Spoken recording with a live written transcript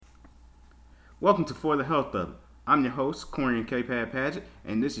Welcome to For the Health of It. I'm your host, Corian K. Paget,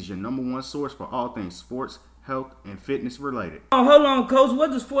 and this is your number one source for all things sports, health, and fitness related. Oh, hold on, Coach. What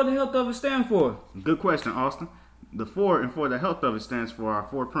does For the Health of It stand for? Good question, Austin. The four in For the Health of It stands for our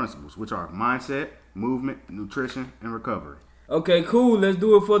four principles, which are mindset, movement, nutrition, and recovery. Okay, cool. Let's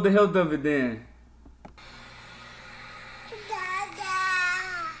do it for the health of it then.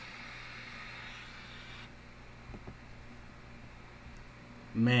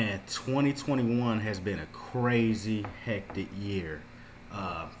 Man, 2021 has been a crazy, hectic year.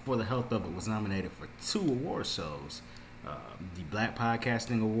 For the Health of It was nominated for 2 award shows, the Black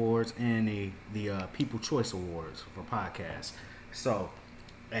Podcasting Awards and the People Choice Awards for podcasts. So,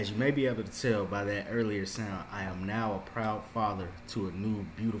 as you may be able to tell by that earlier sound, I am now a proud father to a new,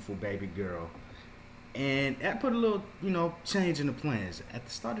 beautiful baby girl. And that put a little, change in the plans. At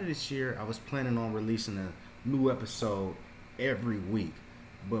the start of this year, I was planning on releasing a new episode every week.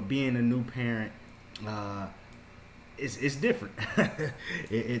 But being a new parent, it's different.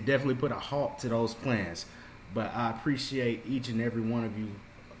 it definitely put a halt to those plans. But I appreciate each and every one of you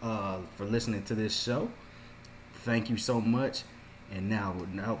for listening to this show. Thank you so much. And now,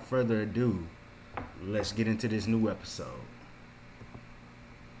 without further ado, let's get into this new episode.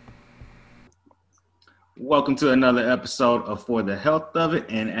 Welcome to another episode of For the Health of It.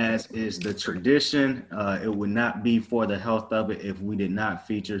 And as is the tradition, it would not be For the Health of It if we did not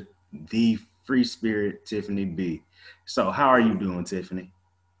feature the free spirit, Tiffany B. So how are you doing, Tiffany?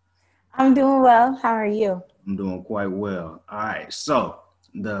 I'm doing well. How are you? I'm doing quite well. All right. So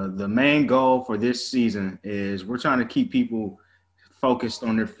the main goal for this season is we're trying to keep people focused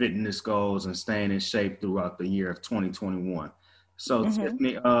on their fitness goals and staying in shape throughout the year of 2021. So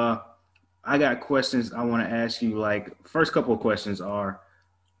Tiffany, I got questions I want to ask you. Like, first couple of questions are,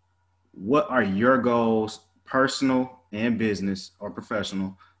 what are your goals, personal and business or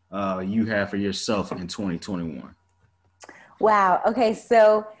professional, you have for yourself in 2021? Wow. Okay.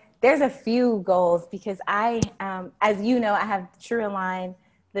 So there's a few goals because I, as you know, I have True Align,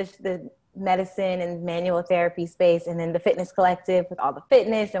 the medicine and manual therapy space, and then the Fitness Collective with all the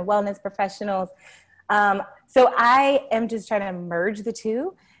fitness and wellness professionals. So I am just trying to merge the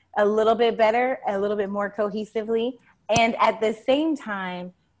two a little bit better, a little bit more cohesively, and at the same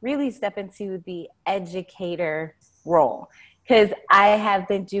time, really step into the educator role. Because I have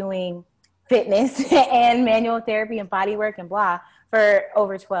been doing fitness and manual therapy and body work and blah for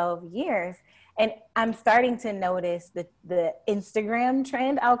over 12 years. And I'm starting to notice the Instagram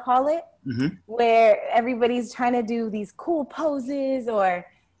trend, I'll call it, where everybody's trying to do these cool poses or,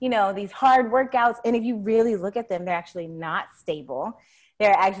 these hard workouts. And if you really look at them, they're actually not stable.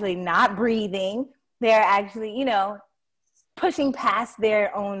 They're actually not breathing. They're actually, pushing past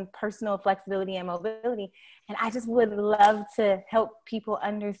their own personal flexibility and mobility. And I just would love to help people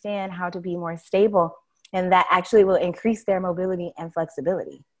understand how to be more stable. And that actually will increase their mobility and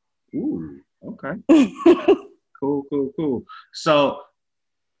flexibility. Ooh, okay. Cool. So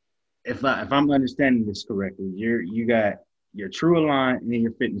if I'm understanding this correctly, you got your True Align and then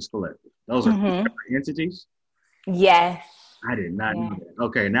your Fitness Collective. Those are separate entities? Yes. I did not know that.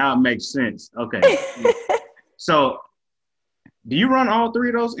 Okay, now it makes sense. Okay. So, do you run all 3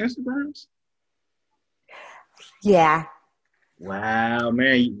 of those Instagrams? Yeah. Wow,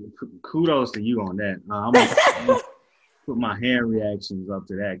 man. Kudos to you on that. I'm going to put my hand reactions up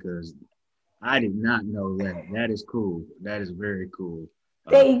to that because I did not know that. That is cool. That is very cool.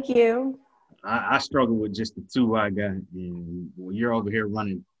 Thank you. I struggle with just the 2 I got. And you're over here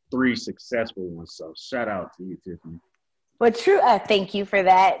running 3 successful ones. So, shout out to you, Tiffany. Well, thank you for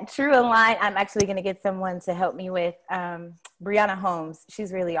that. True Align, I'm actually going to get someone to help me with Brianna Holmes.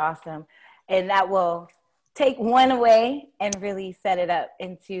 She's really awesome. And that will take one away and really set it up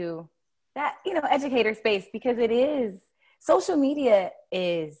into that, educator space, because social media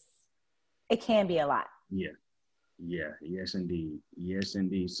it can be a lot. Yeah. Yes, indeed.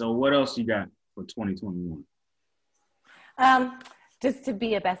 So what else you got for 2021? Just to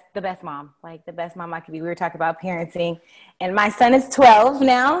be the best mom, like the best mom I could be. We were talking about parenting, and my son is 12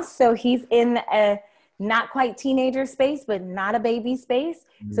 now, so he's in a not quite teenager space, but not a baby space.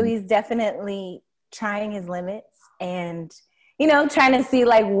 Mm-hmm. So he's definitely trying his limits and, trying to see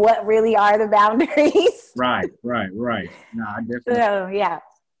like what really are the boundaries. Right. No, I definitely. So, yeah.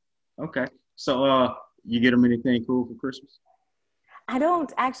 Okay. So, you get him anything cool for Christmas? I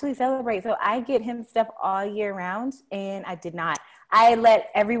don't actually celebrate. So I get him stuff all year round, and I did not. I let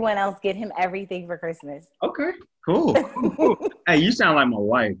everyone else get him everything for Christmas. Okay, cool. Hey, you sound like my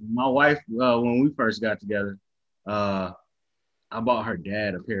wife. My wife, when we first got together, I bought her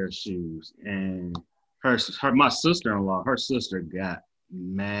dad a pair of shoes, and my sister-in-law, her sister got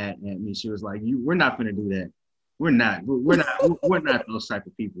mad at me. She was like, we're not gonna do that. We're not those type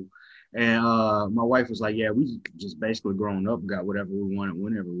of people. And my wife was like, yeah, we just basically grown up, got whatever we wanted,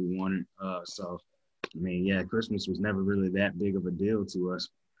 whenever we wanted. So, I mean, yeah, Christmas was never really that big of a deal to us.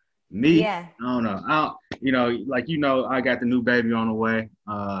 Me, Yeah. I don't know. I got the new baby on the way.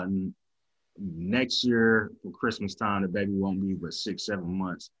 Next year for Christmas time, the baby won't be but 6-7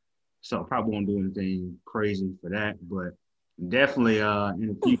 months. So probably won't do anything crazy for that. But definitely in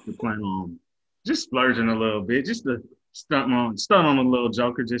the future plan on just splurging a little bit, just to stunt on a little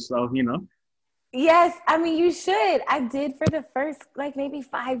joker, just so, Yes, I mean, you should. I did for the first, like, maybe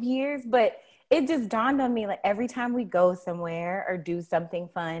 5 years, but it just dawned on me, like, every time we go somewhere or do something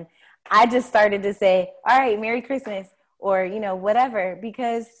fun, I just started to say, all right, Merry Christmas, or, whatever,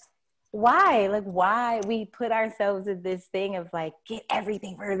 because why? Like, why we put ourselves in this thing of, like, get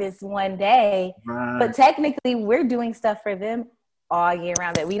everything for this one day, but technically we're doing stuff for them all year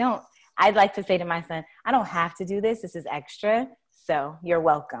round that we don't. I'd like to say to my son, I don't have to do this. This is extra. So you're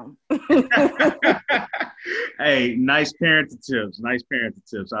welcome. Hey, nice parenting tips.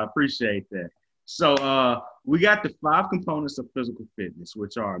 I appreciate that. So we got the 5 components of physical fitness,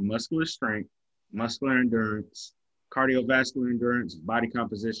 which are muscular strength, muscular endurance, cardiovascular endurance, body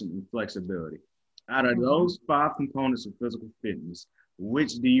composition, and flexibility. Out of those 5 components of physical fitness,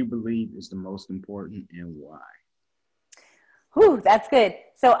 which do you believe is the most important and why? Whew, that's good.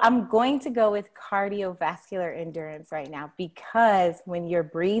 So I'm going to go with cardiovascular endurance right now, because when you're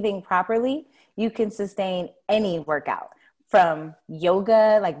breathing properly, you can sustain any workout, from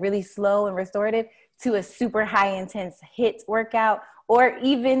yoga, like really slow and restorative, to a super high intense HIIT workout, or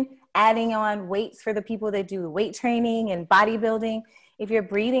even adding on weights for the people that do weight training and bodybuilding. If you're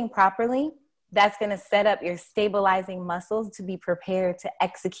breathing properly, that's going to set up your stabilizing muscles to be prepared to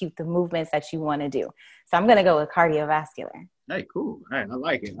execute the movements that you want to do. So I'm going to go with cardiovascular. Hey, cool. Hey, I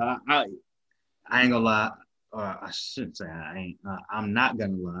like it. I ain't gonna lie. I shouldn't say I ain't. I'm not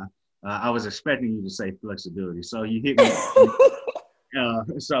gonna lie. I was expecting you to say flexibility, so you hit me.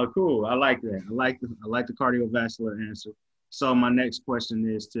 So cool. I like that. I like the cardiovascular answer. So my next question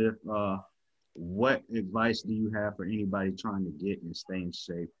is, Tiff, what advice do you have for anybody trying to get and stay in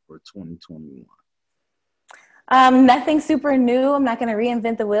shape for 2021? Nothing super new. I'm not going to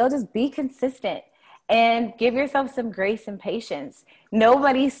reinvent the wheel. Just be consistent and give yourself some grace and patience.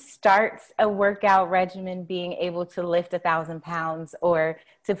 Nobody starts a workout regimen being able to lift 1,000 pounds or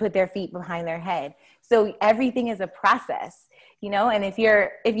to put their feet behind their head. So everything is a process, and if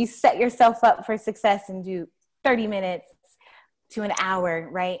you set yourself up for success and do 30 minutes to an hour,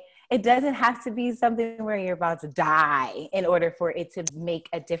 right? It doesn't have to be something where you're about to die in order for it to make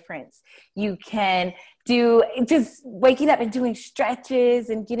a difference. You can do just waking up and doing stretches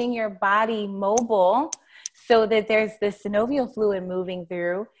and getting your body mobile so that there's the synovial fluid moving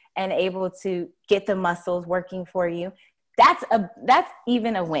through and able to get the muscles working for you. That's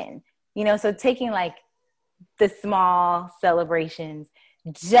even a win, so taking like the small celebrations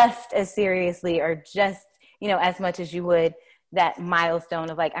just as seriously, or just, as much as you would that milestone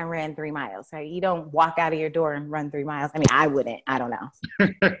of like, I ran 3 miles, right? You don't walk out of your door and run 3 miles. I mean, I wouldn't, I don't know.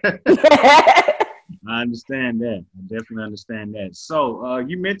 I understand that. I definitely understand that. So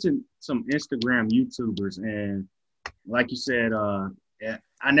you mentioned some Instagram YouTubers, and like you said, I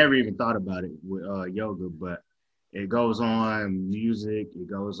never even thought about it with yoga, but it goes on music, it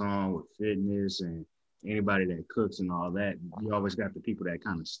goes on with fitness, and anybody that cooks and all that. You always got the people that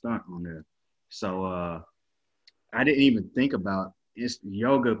kind of stunt on there. So I didn't even think about yogis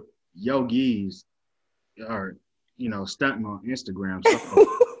are, stunting on Instagram. So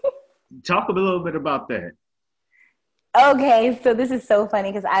talk a little bit about that. Okay, so this is so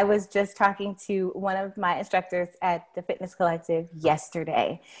funny because I was just talking to one of my instructors at the Fitness Collective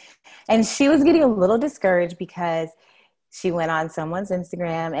yesterday, and she was getting a little discouraged because she went on someone's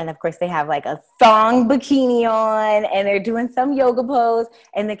Instagram, and of course they have like a thong bikini on and they're doing some yoga pose,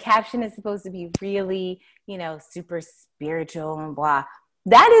 and the caption is supposed to be really, super spiritual and blah.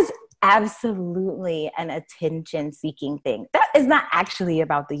 That is absolutely an attention-seeking thing. That is not actually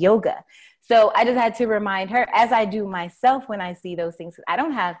about the yoga. So I just had to remind her, as I do myself when I see those things. I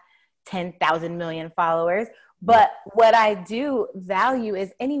don't have 10,000 million followers, but what I do value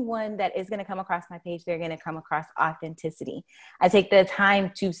is anyone that is going to come across my page, they're going to come across authenticity. I take the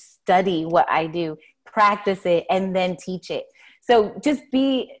time to study what I do, practice it, and then teach it. So just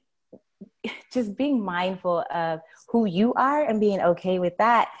being mindful of who you are and being okay with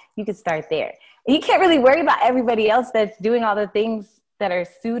that, you can start there. And you can't really worry about everybody else that's doing all the things that are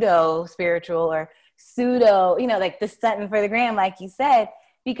pseudo spiritual or pseudo, like the stunting for the gram, like you said,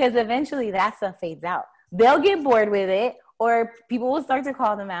 because eventually that stuff fades out. They'll get bored with it, or people will start to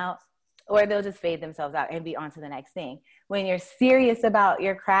call them out, or they'll just fade themselves out and be on to the next thing. When you're serious about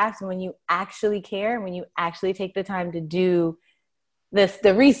your craft, when you actually care, when you actually take the time to do this,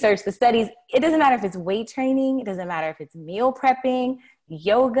 the research, the studies, it doesn't matter if it's weight training, it doesn't matter if it's meal prepping,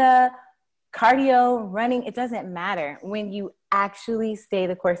 yoga, cardio, running, it doesn't matter. When you actually stay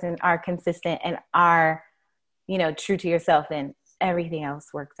the course and are consistent and are, true to yourself, then everything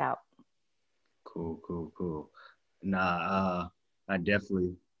else works out. Cool. Nah, I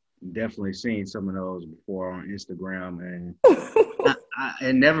definitely seen some of those before on Instagram, and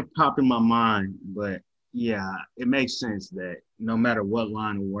it never popped in my mind, but yeah, it makes sense that no matter what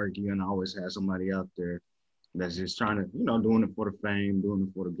line of work, you're gonna always have somebody out there that's just trying to, doing it for the fame, doing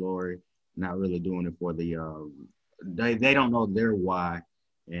it for the glory, not really doing it for the, they don't know their why,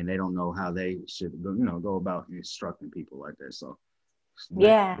 and they don't know how they should, go about instructing people like that. So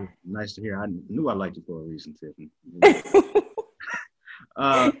yeah, nice to hear. I knew I liked you for a reason, Tiffany.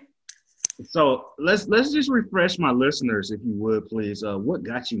 So let's just refresh my listeners, if you would, please. What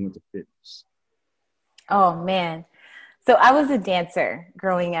got you into fitness? Oh man. So I was a dancer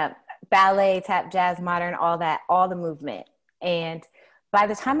growing up, ballet, tap, jazz, modern, all the movement. And by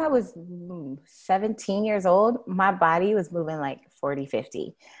the time I was 17 years old, my body was moving like 40,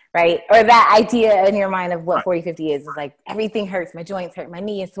 50, right? Or that idea in your mind of what 40, 50 is like everything hurts, my joints hurt, my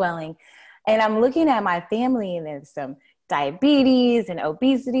knee is swelling. And I'm looking at my family, and there's some diabetes and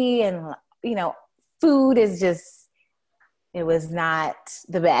obesity, and, food is just, it was not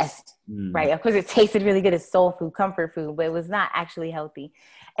the best, right? Of course, it tasted really good as soul food, comfort food, but it was not actually healthy.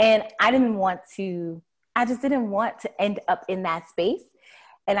 And I just didn't want to end up in that space.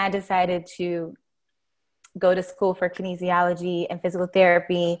 And I decided to go to school for kinesiology and physical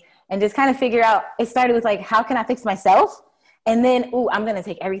therapy and just kind of figure out, it started with like, how can I fix myself? And then, I'm going to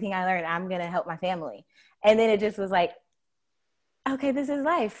take everything I learned. I'm going to help my family. And then it just was like, okay, this is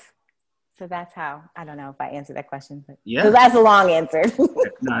life. So that's how, I don't know if I answered that question, but yeah, that's a long answer.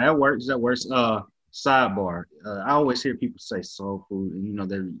 No, that works. Sidebar. I always hear people say soul food, and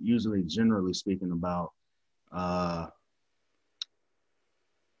they're usually generally speaking about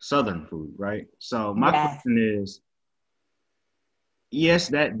Southern food, right? So my question is, yes,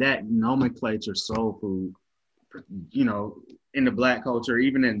 that nomenclature, soul food, in the Black culture,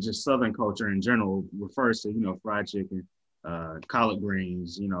 even in just Southern culture in general, refers to fried chicken, collard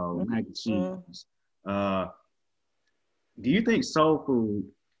greens, mac and cheese. Do you think soul food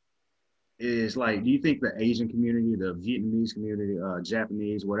is like, do you think the Asian community, the Vietnamese community,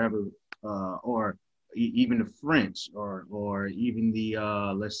 Japanese, whatever, or even the French, or even the,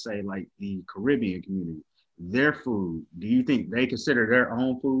 let's say like the Caribbean community, their food, do you think they consider their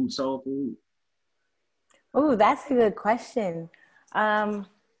own food soul food? Oh, that's a good question. I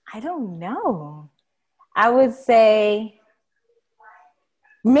don't know. I would say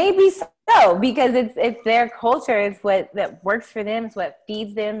maybe so, because it's their culture. It's what that works for them. It's what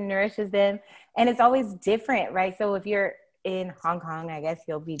feeds them, nourishes them. And it's always different, right? So if you're in Hong Kong, I guess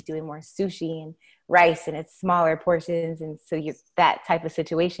you'll be doing more sushi and rice, and it's smaller portions. And so you're that type of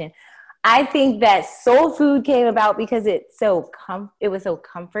situation. I think that soul food came about because it was so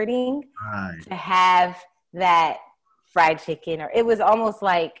comforting to have that fried chicken, or it was almost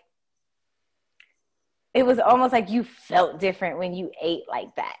like you felt different when you ate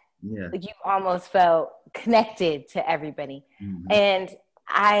like that. Yeah. Like you almost felt connected to everybody. Mm-hmm. And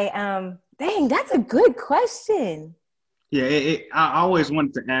that's a good question. Yeah, I always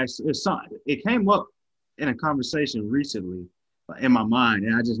wanted to ask. It came up in a conversation recently in my mind,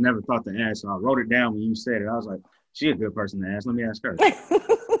 and I just never thought to ask. So I wrote it down when you said it. I was like, she's a good person to ask. Let me ask her.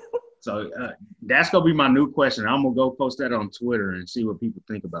 So that's going to be my new question. I'm going to go post that on Twitter and see what people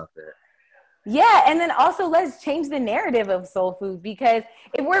think about that. Yeah, and then also let's change the narrative of soul food, because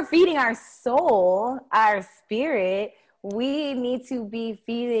if we're feeding our soul, our spirit, we need to be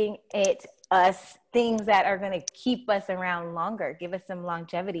feeding us things that are going to keep us around longer, give us some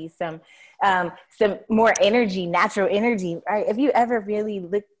longevity, some more energy, natural energy, right? If you ever really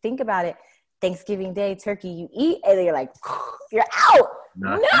think about it, Thanksgiving Day turkey you eat, and you're like, you're out.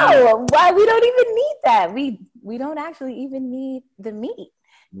 No, why? We don't even need that. We don't actually even need the meat.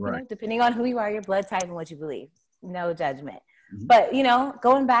 Right. Depending on who you are, your blood type, and what you believe. No judgment. Mm-hmm. But,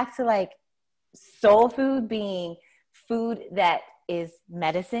 going back to like soul food being food that is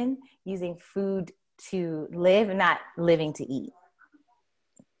medicine, using food to live, not living to eat.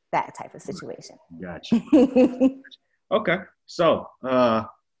 That type of situation. Gotcha. Okay. So,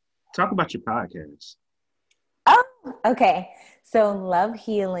 talk about your podcast. Oh, okay. So Love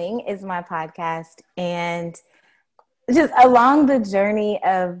Healing is my podcast, and just along the journey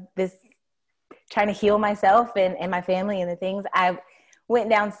of this trying to heal myself and my family and the things. I went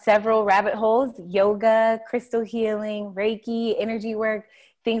down several rabbit holes: yoga, crystal healing, Reiki, energy work,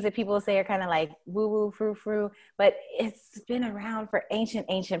 things that people say are kind of like woo-woo, frou-frou, but it's been around for ancient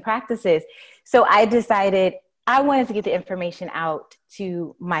practices. So I decided I wanted to get the information out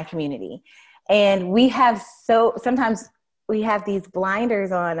to my community. And sometimes we have these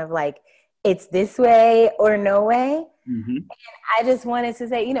blinders on of like, it's this way or no way. Mm-hmm. And I just wanted to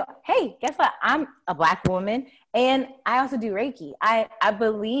say, hey, guess what? I'm a Black woman and I also do Reiki. I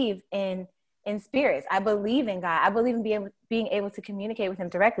believe in spirits. I believe in God. I believe in being able to communicate with him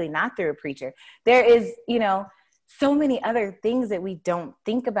directly, not through a preacher. There is, so many other things that we don't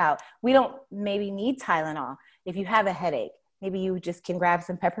think about. We don't maybe need Tylenol. If you have a headache, maybe you just can grab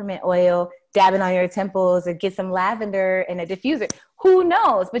some peppermint oil, dab it on your temples, or get some lavender and a diffuser. Who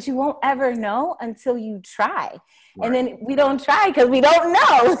knows? But you won't ever know until you try. Right. And then we don't try because we don't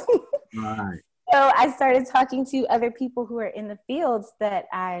know. Right. So I started talking to other people who are in the fields that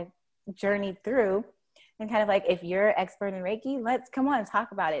I journeyed through, and kind of like, if you're an expert in Reiki, let's come on and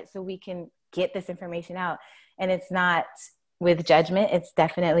talk about it so we can get this information out. And it's not with judgment. It's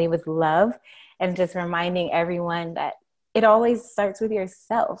definitely with love, and just reminding everyone that it always starts with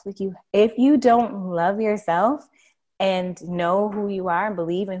yourself. Like, if you don't love yourself and know who you are and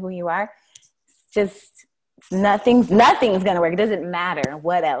believe in who you are, just nothing's going to work. It doesn't matter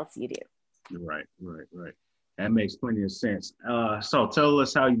what else you do. Right. That makes plenty of sense. So tell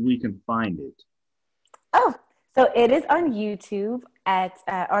us how we can find it. Oh, so it is on YouTube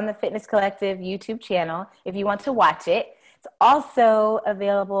on the Fitness Collective YouTube channel if you want to watch it. It's also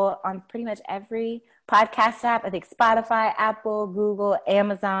available on pretty much every podcast app. I think Spotify, Apple, Google,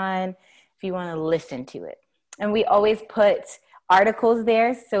 Amazon, if you want to listen to it. And we always put articles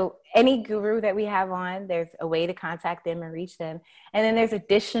there. So any guru that we have on, there's a way to contact them and reach them. And then there's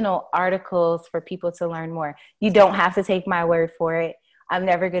additional articles for people to learn more. You don't have to take my word for it. I'm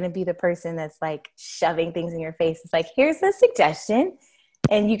never going to be the person that's like shoving things in your face. It's like, here's a suggestion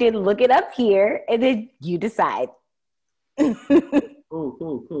and you can look it up here and then you decide.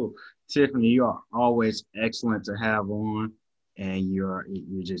 Cool. Tiffany, you are always excellent to have on, and you're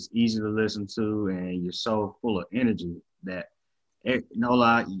just easy to listen to, and you're so full of energy that no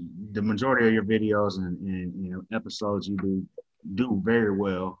lie, the majority of your videos and episodes you do very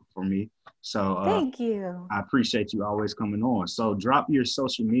well for me. So thank you. I appreciate you always coming on. So drop your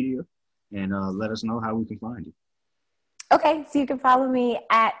social media and let us know how we can find you. Okay, so you can follow me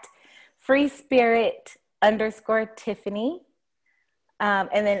at freespirit_Tiffany.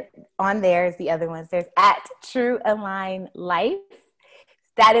 And then on there is the other ones. There's at True Align Life.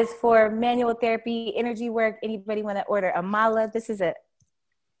 That is for manual therapy, energy work. Anybody want to order a mala? This is a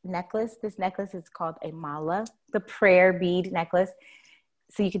necklace. This necklace is called a mala, the prayer bead necklace.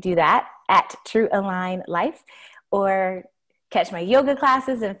 So you could do that at True Align Life, or catch my yoga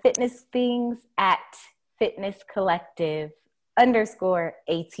classes and fitness things at Fitness Collective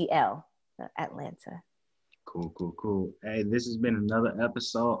 _ATL, Atlanta. Cool. Hey, this has been another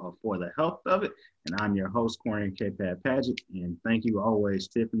episode of For the Health of It, and I'm your host, Corian K. Paget, and thank you always,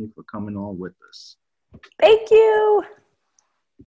 Tiffany, for coming on with us. Thank you.